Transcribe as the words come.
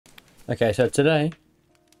Okay, so today,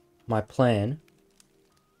 my plan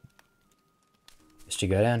is to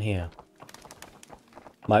go down here.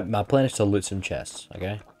 My plan is to loot some chests,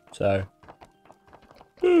 okay? So...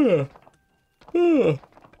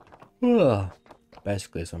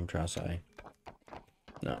 basically that's what I'm trying to say.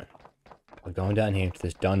 No. We're going down here into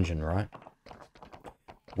this dungeon, right?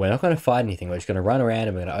 We're not going to fight anything, we're just going to run around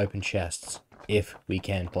and we're going to open chests. If we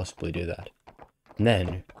can possibly do that. And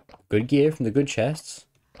then, good gear from the good chests,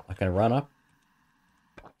 I can run up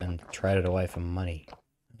and trade it away for money.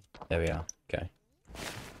 There we are. Okay.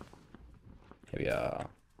 Here we are.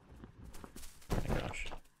 Oh my gosh.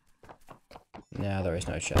 Now there is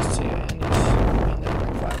no chests here, and there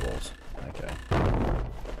are fireballs. Okay.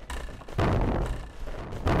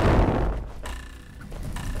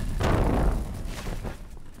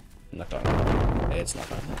 Not going. It's not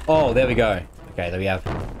going. Oh, there we go. Okay, there we have.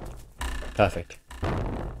 Perfect.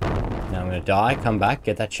 Now I'm gonna die, come back,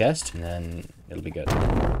 get that chest, and then it'll be good.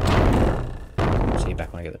 See you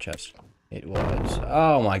back when I get the chest. It was...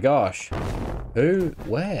 Oh my gosh. Who?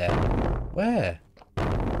 Where? Where?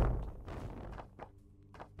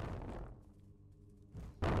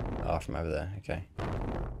 Oh, from over there. Okay.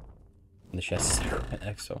 And the chest is right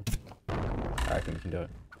next to him. I reckon we can do it.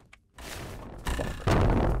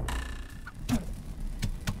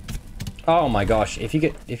 Oh my gosh. If you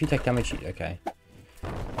take damage, okay.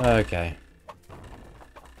 Okay.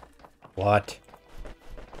 What?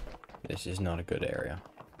 This is not a good area.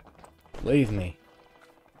 Leave me.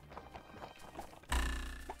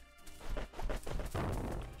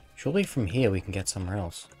 Surely from here we can get somewhere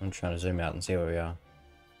else. I'm trying to zoom out and see where we are.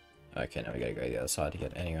 Okay, now we gotta go the other side to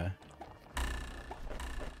get anywhere.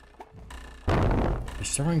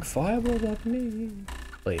 He's throwing fireballs at me.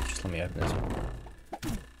 Please, just let me open this.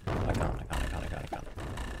 I can't.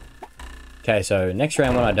 Okay, so next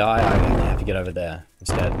round when I die, I have to get over there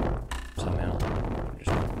instead. Somehow.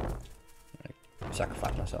 Just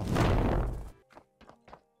sacrifice myself.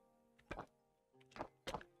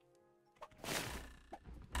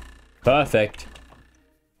 Perfect.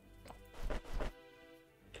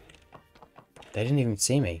 They didn't even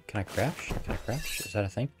see me. Can I crouch? Can I crouch? Is that a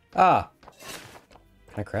thing? Ah!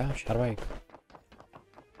 Can I crouch? How do I...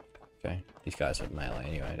 Okay, these guys have melee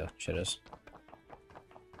anyway, the shitters.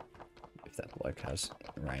 If that bloke has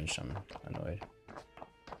range, I'm annoyed.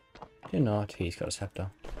 Do not, he's got a scepter.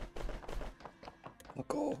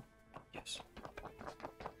 Go. Yes.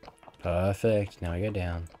 Perfect, now we go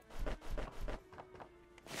down.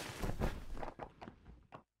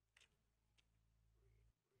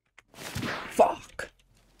 Fuck!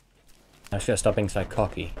 I just gotta stop being so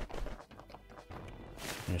cocky.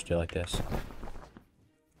 And just do it like this.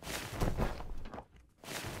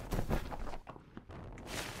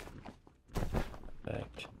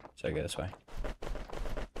 Perfect. So go this way.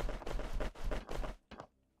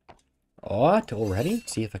 What? Already?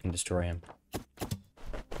 See if I can destroy him.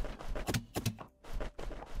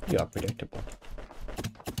 You are predictable.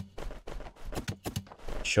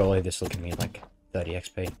 Surely this will give me like 30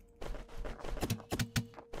 XP.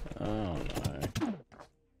 Oh no.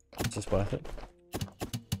 Is this worth it?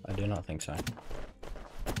 I do not think so.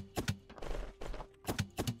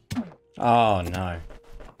 Oh no.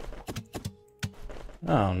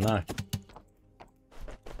 Oh no.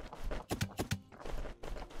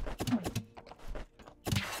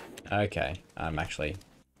 Okay, I'm actually...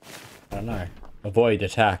 I don't know. Avoid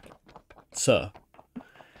attack. Sir.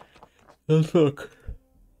 Let's look.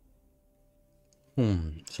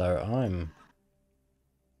 So I'm...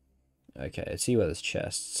 Okay, let's see where there's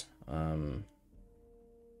chests. Are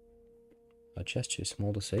chests too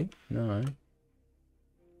small to see? No.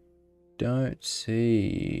 Don't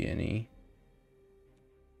see any.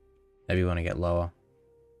 Maybe you want to get lower.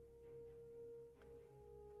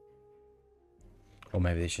 Or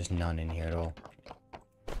maybe there's just none in here at all.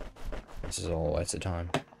 This is all a waste of time.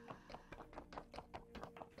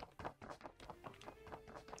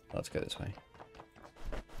 Let's go this way.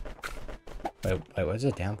 Wait, where's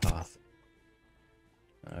the down path?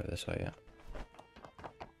 Over this way, yeah.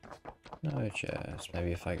 No chest.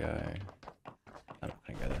 Maybe if I go... I'm not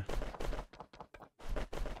gonna go there.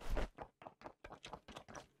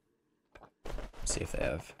 Let's see if they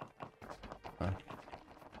have... Huh?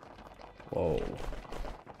 Whoa.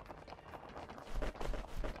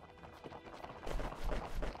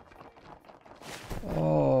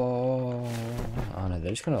 Oh. Oh no,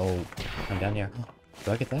 they're just gonna all come down here.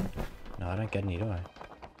 Do I get that? No, I don't get any, do I?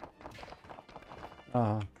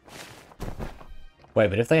 Oh. Wait,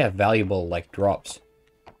 but if they have valuable, like, drops,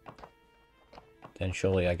 then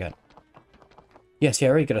surely I get... Yes, yeah,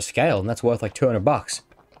 I already got a scale, and that's worth like 200 bucks.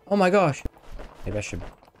 Oh my gosh. Maybe I should...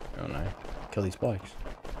 Oh no. Kill these blokes.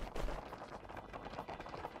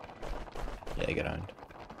 Yeah, get owned.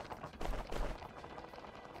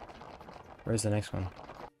 Where's the next one?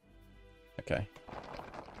 Okay.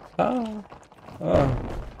 Oh. Oh.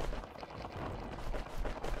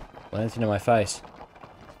 Lands into my face.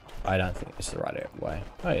 I don't think this is the right way.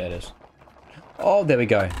 Oh yeah, it is. Oh, there we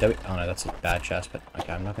go. Oh no, that's a bad chest, but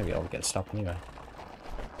okay, I'm not going to be able to get stuck anyway.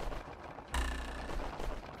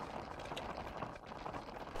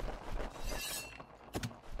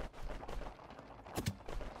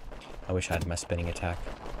 I wish I had my spinning attack.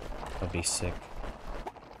 That'd be sick.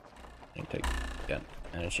 I need to get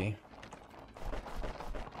energy.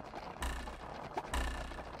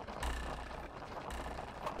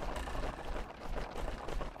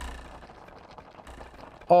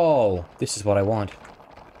 Oh, this is what I want.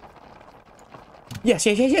 Yes,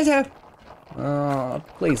 yes, yes, yes, yes! Oh,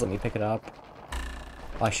 please let me pick it up.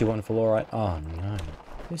 I actually want Veloren. Oh no,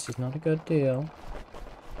 this is not a good deal.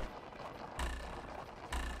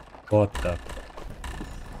 What the?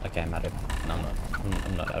 Okay, I'm out of it. No,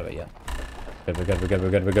 I'm not out of it yet. Good, we're good, we're good, we're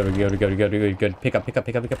good, we're good, we're good, we're good, we're good, we're good. Pick up, pick up,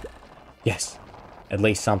 pick up, pick up. Yes. At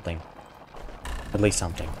least something. At least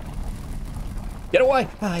something. Get away!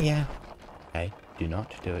 Ah, yeah. Okay, do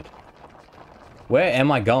not do it. Where am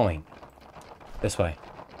I going? This way.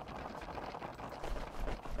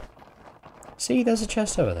 See, there's a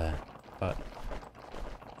chest over there. But,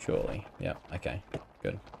 surely. Yeah, okay.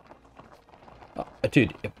 Good. Oh,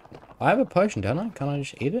 dude, if I have a potion, don't I? Can't I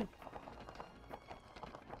just eat it?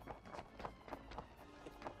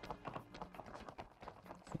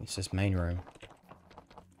 It's this main room.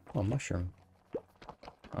 Oh, mushroom.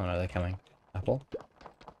 Oh no, they're coming. Apple.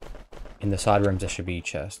 In the side rooms there should be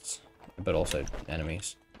chests. But also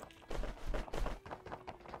enemies.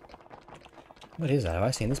 What is that? Have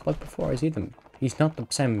I seen this bloke before? Is he the... He's not the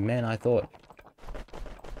same man I thought.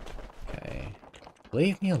 Okay.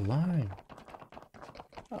 Leave me alone.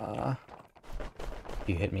 If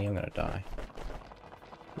you hit me, I'm gonna die.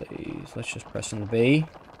 Please, let's just press in B.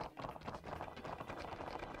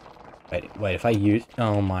 Wait, if I use...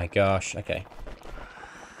 Oh my gosh, okay.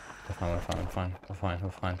 We're fine, we're fine, we're fine, we're fine, we're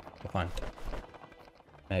fine, we're fine.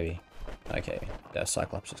 Maybe. Okay, that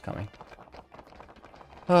Cyclops is coming.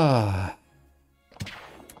 Ah.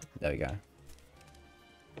 There we go.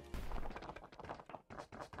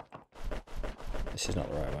 This is not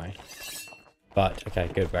the right way. But, okay,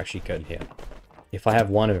 good, we're actually good here. If I have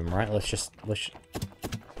one of them, right, let's...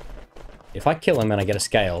 If I kill him and I get a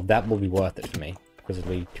scale, that will be worth it for me. Because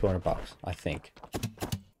it'll be 200 bucks, I think.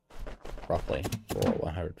 Roughly. Or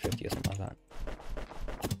 150 or something like that.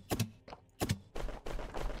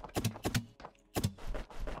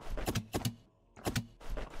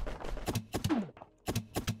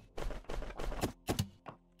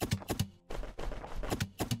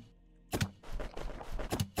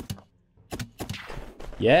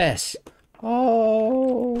 Yes!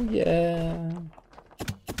 Oh, yeah. I'm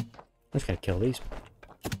just gonna kill these.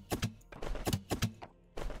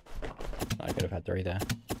 I could have had 3 there.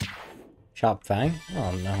 Sharp Fang?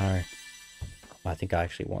 Oh no. I think I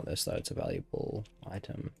actually want this though, it's a valuable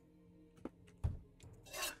item.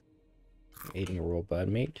 Eating raw bird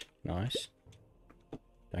meat. Nice.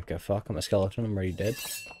 Don't go fuck, I'm a skeleton, I'm already dead.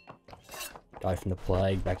 Died from the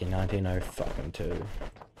plague back in 1902.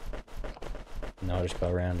 No, I just go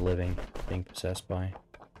around living, being possessed by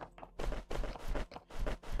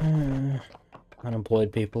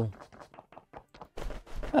unemployed people.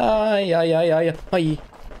 Yeah.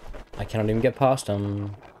 I cannot even get past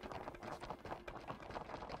them.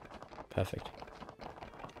 Perfect.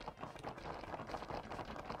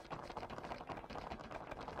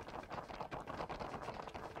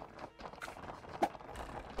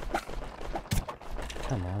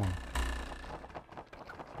 Come on.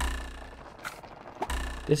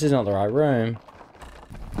 This is not the right room.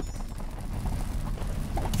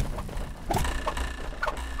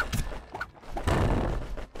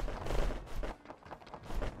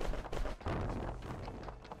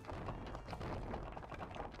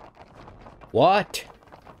 What?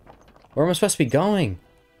 Where am I supposed to be going?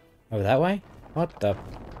 Over that way? What the?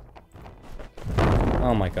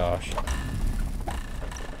 Oh my gosh.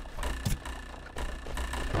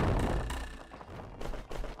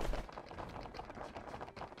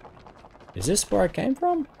 Is this where I came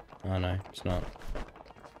from? Oh no, it's not.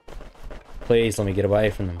 Please let me get away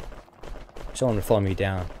from them. Just want them to follow me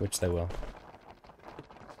down, which they will.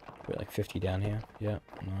 We're like 50 down here. Yeah,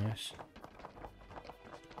 nice.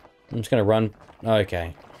 I'm just gonna run.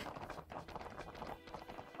 Okay.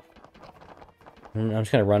 I'm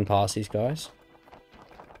just gonna run past these guys.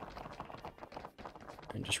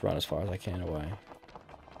 And just run as far as I can away.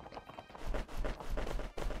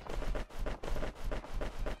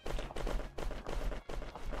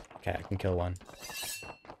 Okay, I can kill one.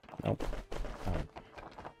 Nope. Oh.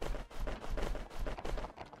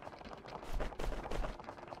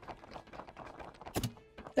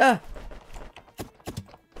 Ah!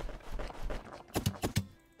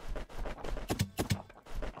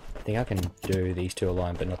 I think I can do these two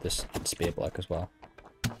alone, but not this spear block as well.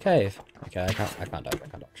 Cave. Okay, I can't dodge, I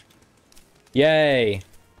can't dodge. Yay!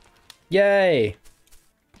 Yay!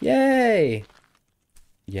 Yay!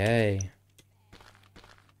 Yay.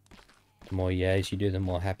 The more yays you do, the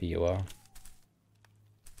more happy you are.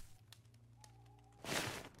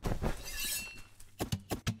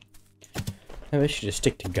 Maybe I should just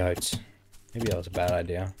stick to goats. Maybe that was a bad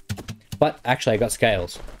idea. But actually I got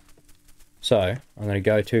scales. So, I'm going to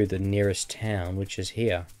go to the nearest town, which is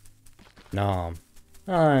here. Nom.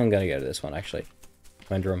 I'm going to go to this one, actually.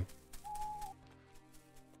 Wendrum.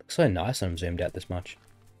 Looks so nice when I'm zoomed out this much.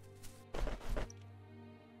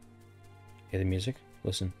 Hear the music?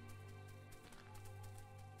 Listen.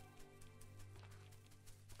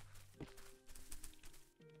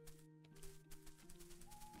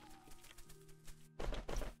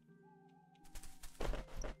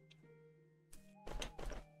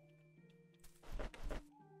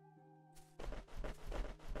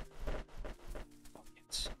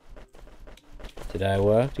 Today I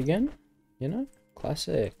worked again, you know,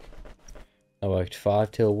 classic. I worked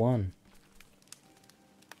 5 till 1.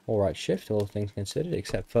 Alright shift, all things considered,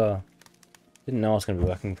 except for, didn't know I was going to be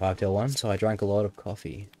working 5 till 1, so I drank a lot of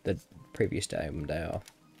coffee the previous day, one day off.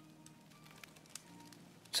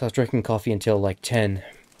 So I was drinking coffee until like 10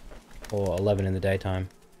 or 11 in the daytime.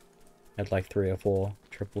 I had like 3 or 4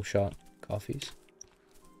 triple shot coffees.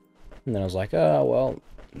 And then I was like, oh, well,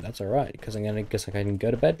 that's alright, because I'm gonna guess like I can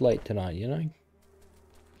go to bed late tonight, you know?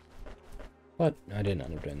 But I didn't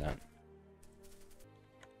end up doing that.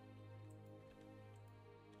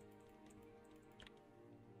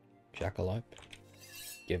 Jackalope.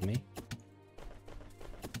 Give me.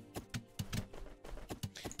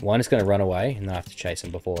 One is going to run away, and then I have to chase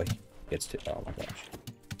him before he gets to... Oh my gosh.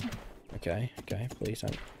 Okay, okay, please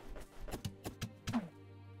don't.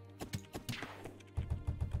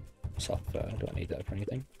 Soft fur. Do I need that for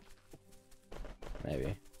anything?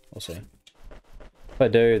 Maybe. We'll see. If I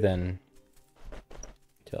do, then...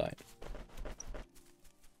 Too late.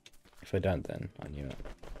 If I don't, then I knew it.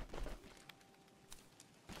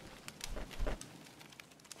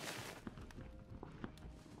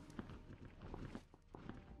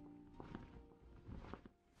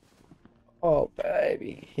 Oh,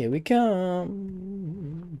 baby. Here we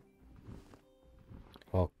come.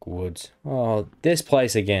 Oh, woods. Oh, this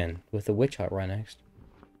place again. With the witch hut right next.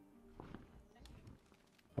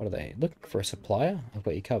 What are they? Looking for a supplier? I've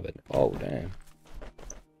got you covered. Oh, damn.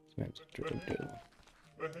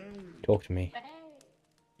 Talk to me.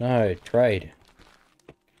 No, trade.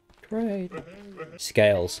 Trade.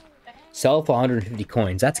 Scales. Sell for 150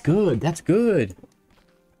 coins. That's good. That's good.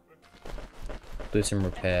 Do some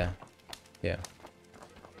repair. Yeah.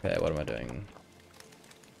 Okay, what am I doing?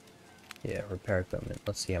 Yeah, repair equipment.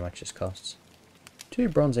 Let's see how much this costs. 2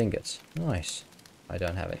 bronze ingots. Nice. I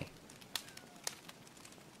don't have any.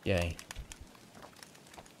 Yay.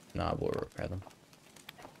 No, I will repair them.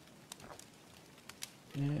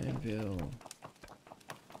 Anvil.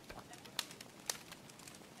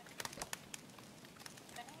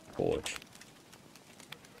 Forge.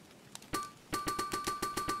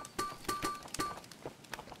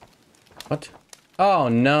 What? Oh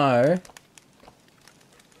no!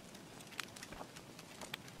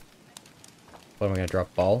 What am I gonna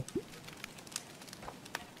drop? Ball?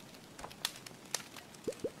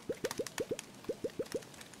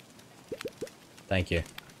 Thank you.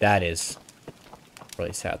 That is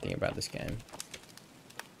really sad thing about this game.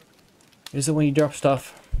 Is it when you drop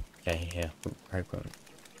stuff? Okay, yeah.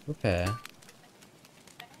 Repair.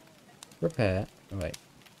 Repair. Oh, wait.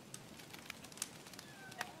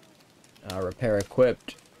 Repair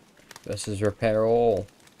equipped versus repair all.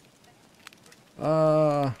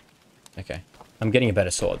 Okay. I'm getting a better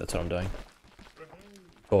sword, that's what I'm doing.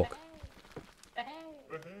 Talk.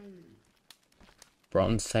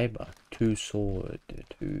 Bronze saber. 2 sword.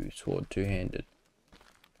 2 sword, 2-handed.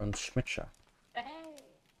 Bronze schmitzer.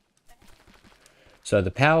 So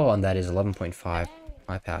the power on that is 11.5.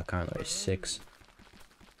 My power currently is 6.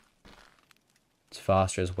 It's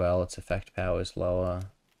faster as well. Its effect power is lower.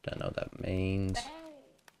 Don't know what that means.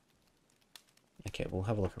 Okay, we'll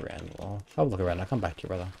have a look around. I'll have a look around. I'll come back to you,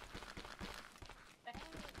 brother.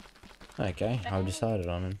 Okay, I've decided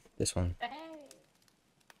on this one.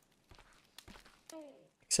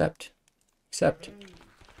 Accept. Accept.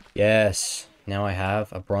 Yes. Now I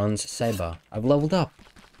have a bronze saber. I've leveled up.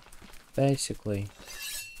 Basically.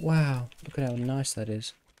 Wow, look at how nice that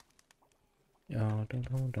is. Oh,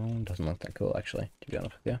 doesn't look that cool, actually, to be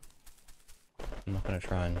honest with you. I'm not going to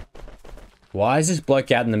try and... Why is this bloke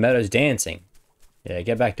out in the meadows dancing? Yeah,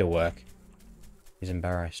 get back to work. He's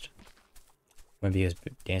embarrassed. Maybe he was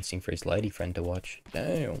dancing for his lady friend to watch.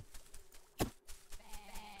 Damn.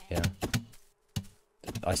 Yeah.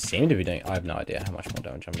 I seem to be doing... I have no idea how much more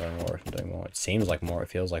damage I'm doing, or if I'm doing more. It seems like more, it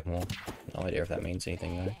feels like more. No idea if that means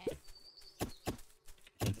anything, though.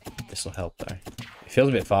 This will help, though. It feels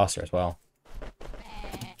a bit faster as well.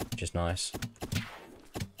 Which is nice.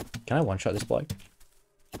 Can I one-shot this bloke?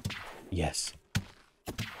 Yes.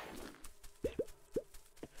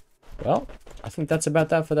 Well, I think that's about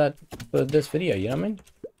that for this video, you know what I mean?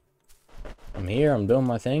 I'm here, I'm doing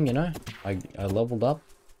my thing, you know? I leveled up.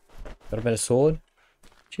 Got a better sword.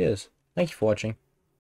 Cheers. Thank you for watching.